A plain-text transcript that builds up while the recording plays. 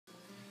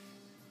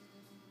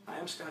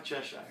I'm Scott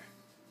Cheshire,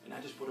 and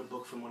I just bought a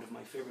book from one of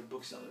my favorite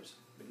booksellers,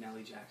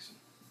 McNally Jackson.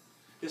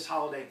 This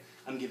holiday,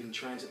 I'm giving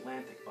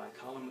Transatlantic by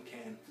Colin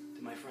McCann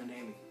to my friend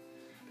Amy,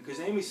 because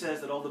Amy says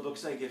that all the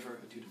books I give her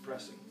are too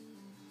depressing.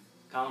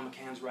 Colin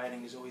McCann's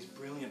writing is always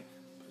brilliant,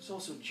 but it's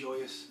also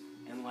joyous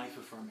and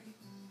life-affirming.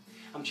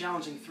 I'm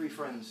challenging 3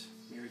 friends,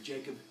 Mira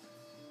Jacob,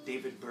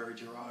 Burr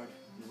Gerrard,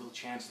 and Will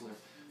Chancellor,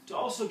 to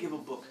also give a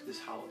book this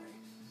holiday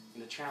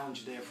and to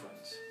challenge their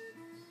friends.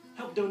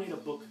 Help donate a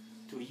book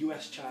to a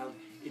U.S. child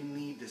in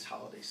need this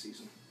holiday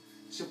season.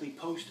 Simply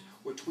post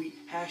or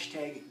tweet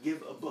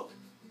 #GiveaBook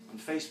on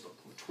Facebook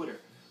or Twitter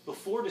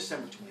before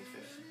December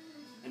 25th,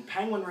 and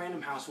Penguin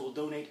Random House will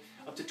donate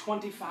up to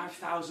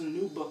 25,000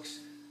 new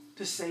books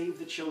to save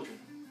the children.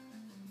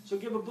 So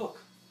give a book.